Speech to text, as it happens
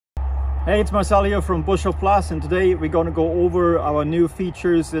Hey, it's Marcel here from Bushel Plus, and today we're going to go over our new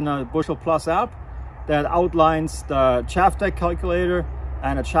features in a Bushel Plus app that outlines the Chaff Deck Calculator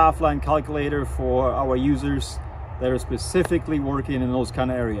and a Chaff Line Calculator for our users that are specifically working in those kind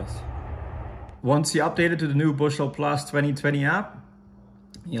of areas. Once you update it to the new Bushel Plus 2020 app,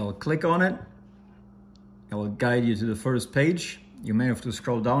 you'll click on it. It will guide you to the first page. You may have to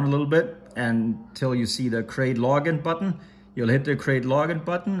scroll down a little bit until you see the Create Login button. You'll hit the Create Login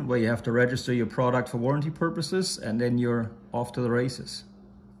button where you have to register your product for warranty purposes, and then you're off to the races.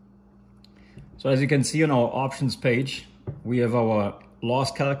 So as you can see on our options page, we have our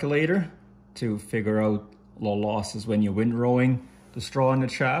loss calculator to figure out the losses when you're windrowing the straw in the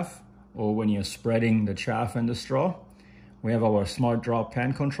chaff or when you're spreading the chaff and the straw. We have our smart drop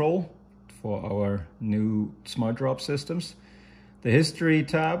pen control for our new smart drop systems. The history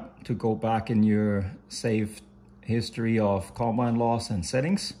tab to go back in your saved history of combine loss and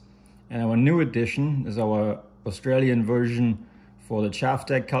settings. And our new addition is our Australian version for the Chaff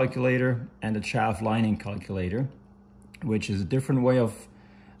Deck Calculator and the Chaff Line Calculator, which is a different way of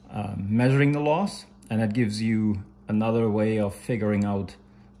measuring the loss, and that gives you another way of figuring out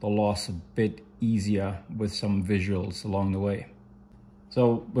the loss a bit easier with some visuals along the way.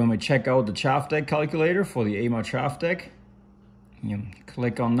 So when we check out the Chaff Deck Calculator for the AMA Chaff Deck, you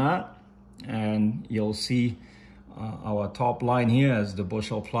click on that and you'll see our top line here is the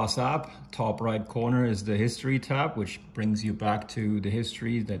Bushel Plus app. Top right corner is the history tab, which brings you back to the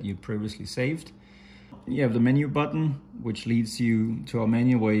history that you previously saved. You have the menu button, which leads you to a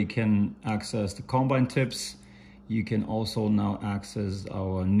menu where you can access the combine tips. You can also now access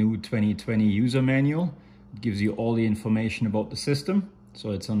our new 2020 user manual. It gives you all the information about the system.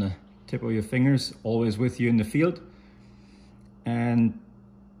 So it's on the tip of your fingers, always with you in the field. And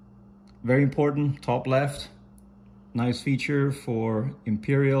very important, top left, nice feature for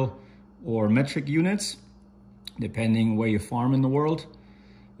imperial or metric units, depending where you farm in the world.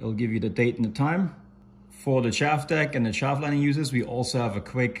 It'll give you the date and the time. For the Chaff Deck and the Chaff Line users, we also have a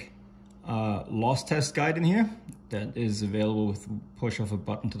quick loss test guide in here that is available with push of a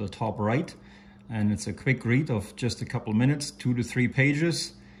button to the top right. And it's a quick read of just a couple minutes, 2 to 3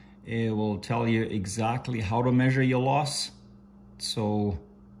 pages. It will tell you exactly how to measure your loss, so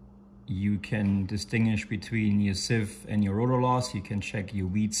you can distinguish between your sieve and your rotor loss. You can check your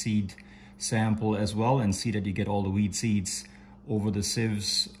weed seed sample as well and see that you get all the weed seeds over the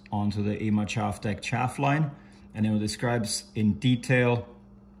sieves onto the AMA Chaff Deck Chaff Line. And it describes in detail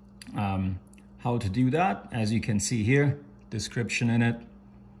how to do that. As you can see here, description in it,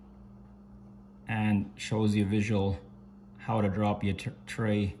 and shows you visual how to drop your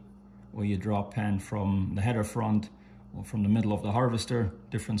tray or your drop pan from the header front or from the middle of the harvester,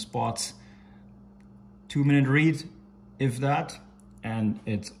 different spots. 2-minute read, if that, and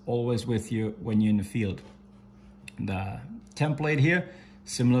it's always with you when you're in the field. The template here,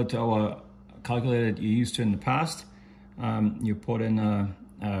 similar to our calculator that you used to in the past, you put in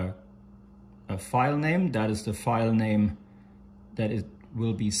a file name. That is the file name that it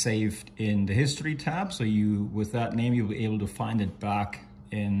will be saved in the history tab. So you, with that name, you'll be able to find it back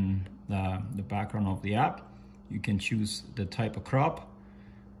in the background of the app. You can choose the type of crop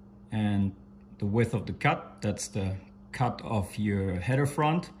and the width of the cut. That's the cut of your header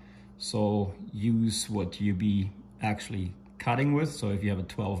front. So use what you be actually cutting with. So if you have a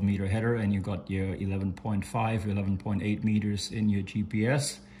 12-meter header and you got your 11.5, 11.8 meters in your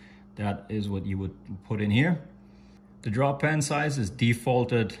GPS, that is what you would put in here. The drop pan size is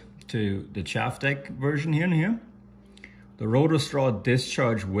defaulted to the Chaff Deck version here and here. The rotor straw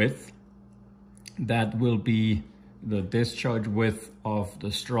discharge width, that will be the discharge width of the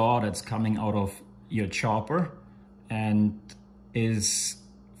straw that's coming out of your chopper and is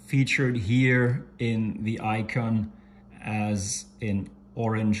featured here in the icon as in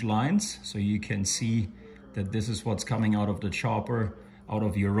orange lines. So you can see that this is what's coming out of the chopper, out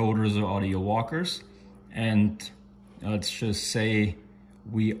of your rotors or out of your walkers. And let's just say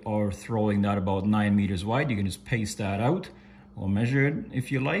we are throwing that about 9 meters wide. You can just paste that out or measure it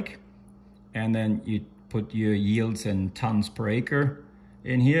if you like. And then you put your yields in tons per acre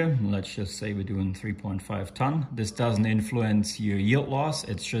in here. Let's just say we're doing 3.5 ton. This doesn't influence your yield loss.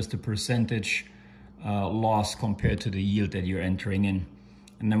 It's just a percentage loss compared to the yield that you're entering in.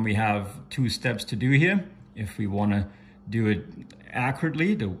 And then we have 2 steps to do here. If we want to do it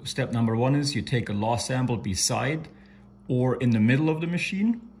accurately, the step number 1 is you take a loss sample beside or in the middle of the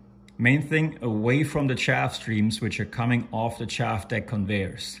machine. Main thing, away from the chaff streams which are coming off the Chaff Deck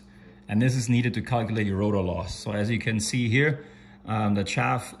conveyors. And this is needed to calculate your rotor loss. So as you can see here, the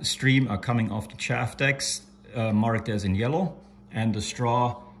chaff stream are coming off the chaff decks marked as in yellow, and the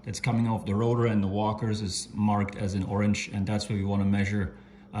straw that's coming off the rotor and the walkers is marked as in orange, and that's where we want to measure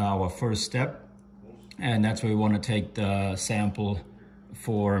our first step. And that's where we want to take the sample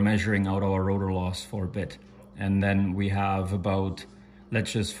for measuring out our rotor loss for a bit. And then we have about,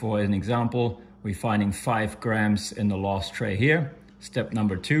 let's just for an example, we're finding 5 grams in the loss tray here. Step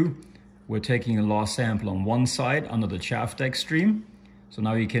number 2, we're taking a loss sample on one side under the chaff deck stream. So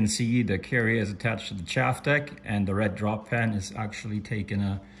now you can see the carrier is attached to the chaff deck, and the red drop pan is actually taking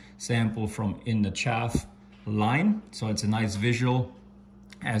a sample from in the chaff line. So it's a nice visual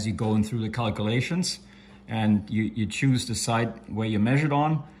as you're going through the calculations, and you choose the side where you measured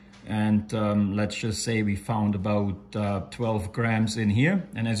on. And let's just say we found about 12 grams in here.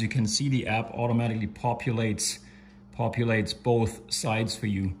 And as you can see, the app automatically populates both sides for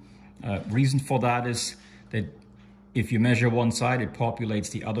you. Reason for that is that if you measure one side, it populates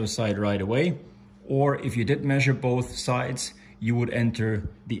the other side right away. Or if you did measure both sides, you would enter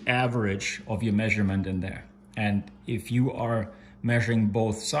the average of your measurement in there. And if you are measuring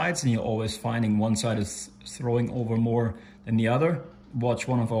both sides and you're always finding one side is throwing over more than the other, watch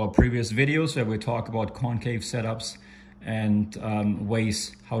one of our previous videos where we talk about concave setups and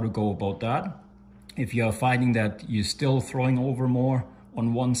ways how to go about that. If you are finding that you're still throwing over more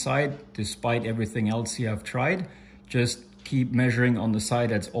on one side despite everything else you have tried, just keep measuring on the side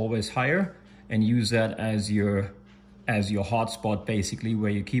that's always higher and use that as your hotspot, basically,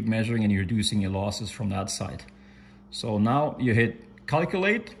 where you keep measuring and you're reducing your losses from that side. So now you hit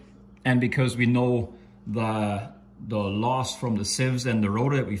calculate, and because we know the loss from the sieves and the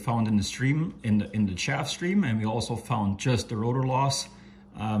rotor that we found in the stream, in the chaff stream, and we also found just the rotor loss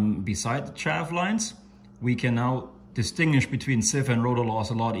beside the chaff lines, we can now distinguish between sieve and rotor loss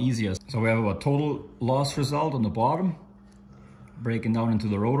a lot easier. So we have a total loss result on the bottom, breaking down into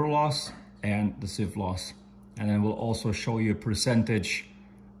the rotor loss and the sieve loss. And then we'll also show you a percentage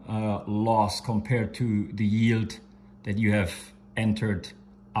loss compared to the yield that you have entered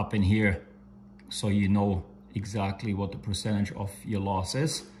up in here, so you know exactly what the percentage of your loss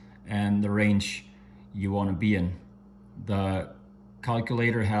is and the range you want to be in. The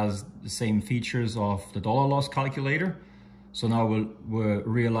calculator has the same features of the dollar loss calculator. So now we're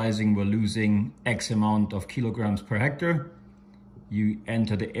realizing we're losing X amount of kilograms per hectare. You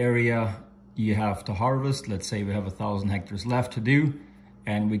enter the area you have to harvest. Let's say we have 1,000 hectares left to do,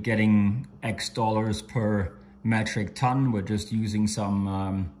 and we're getting X dollars per metric ton. We're just using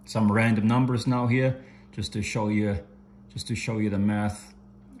some random numbers now here, just to show you the math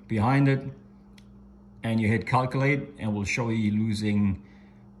behind it. And you hit calculate, and we'll show you losing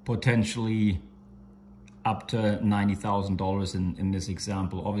potentially up to $90,000 in this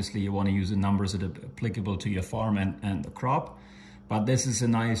example. Obviously, you want to use the numbers that are applicable to your farm and the crop, but this is a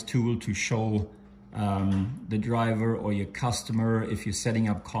nice tool to show the driver or your customer, if you're setting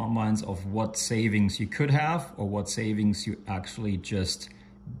up combines, of what savings you could have or what savings you actually just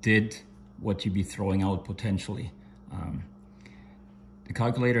did, what you'd be throwing out potentially. The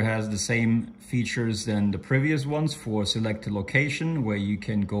calculator has the same features than the previous ones for select a location, where you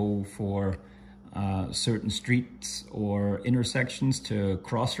can go for certain streets or intersections to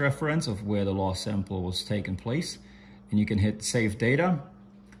cross-reference of where the loss sample was taking place. And you can hit save data.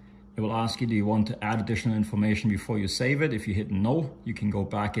 It will ask you, do you want to add additional information before you save it? If you hit no, you can go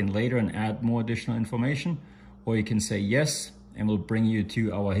back in later and add more additional information, or you can say yes, and we'll bring you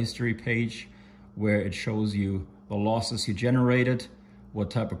to our history page where it shows you the losses you generated, what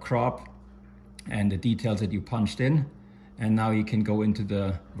type of crop, and the details that you punched in. And now you can go into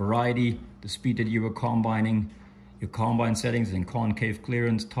the variety, the speed that you were combining, your combine settings in concave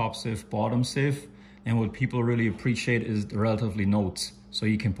clearance, top sieve, bottom sieve. And what people really appreciate is the relatively notes. So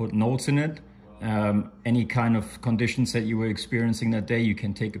you can put notes in it. Any kind of conditions that you were experiencing that day, you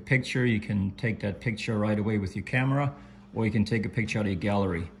can take a picture. You can take that picture right away with your camera, or you can take a picture out of your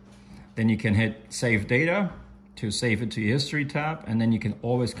gallery. Then you can hit save data to save it to your history tab, and then you can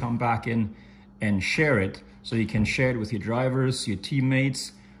always come back in and share it. So you can share it with your drivers, your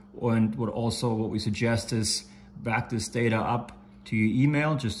teammates, and what we suggest is back this data up to your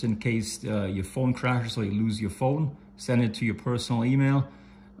email, just in case your phone crashes or you lose your phone. Send it to your personal email,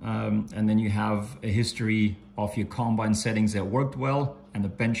 and then you have a history of your combine settings that worked well and a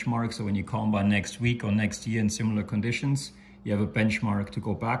benchmark. So when you combine next week or next year in similar conditions, you have a benchmark to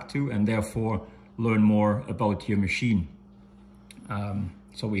go back to, and therefore learn more about your machine.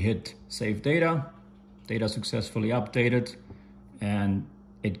 So we hit save data, data successfully updated, and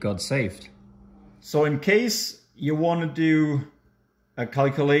it got saved. So in case you want to do a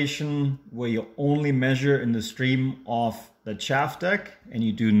calculation where you only measure in the stream of the chaff deck and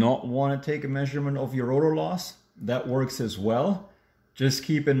you do not want to take a measurement of your rotor loss, that works as well. just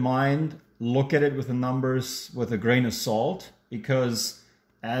keep in mind, look at it with the numbers with a grain of salt, because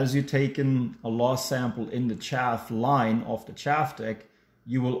as you take in a loss sample in the chaff line of the chaff deck,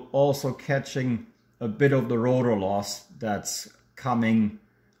 you will also catching a bit of the rotor loss that's coming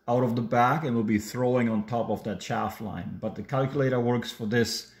out of the back and will be throwing on top of that chaff line. But the calculator works for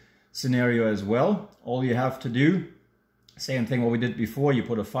this scenario as well. All you have to do, same thing what we did before, you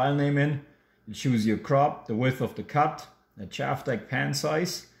put a file name in, you choose your crop, the width of the cut, the chaff deck pan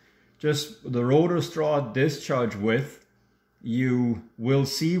size, just the rotor straw discharge width. You will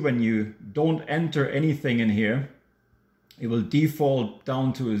see when you don't enter anything in here, it will default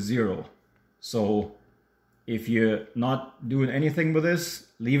down to a 0. So if you're not doing anything with this,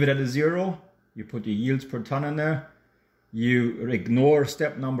 leave it at a 0. You put your yields per ton in there. You ignore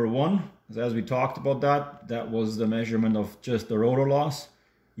step number 1. As we talked about that was the measurement of just the rotor loss.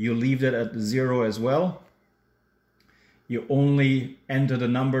 You leave it at 0 as well. You only enter the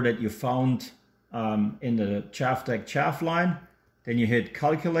number that you found in the Chaff Deck chaff line. Then you hit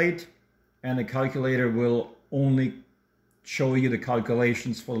calculate, and the calculator will only show you the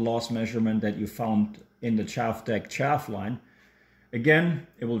calculations for the loss measurement that you found in the Chaff Deck chaff line. Again,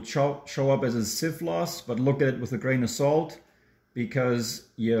 it will show up as a sieve loss, but look at it with a grain of salt, because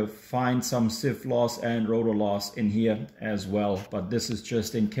you find some sieve loss and rotor loss in here as well. But this is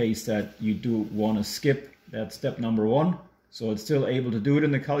just in case that you do want to skip that step number 1. So it's still able to do it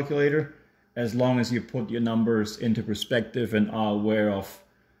in the calculator as long as you put your numbers into perspective and are aware of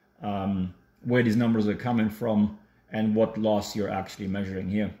where these numbers are coming from and what loss you're actually measuring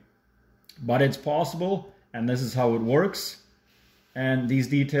here. But it's possible, and this is how it works. And these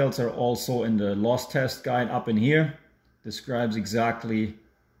details are also in the loss test guide up in here. Describes exactly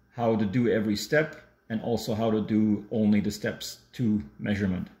how to do every step and also how to do only the steps 2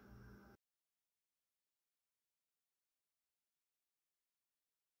 measurement.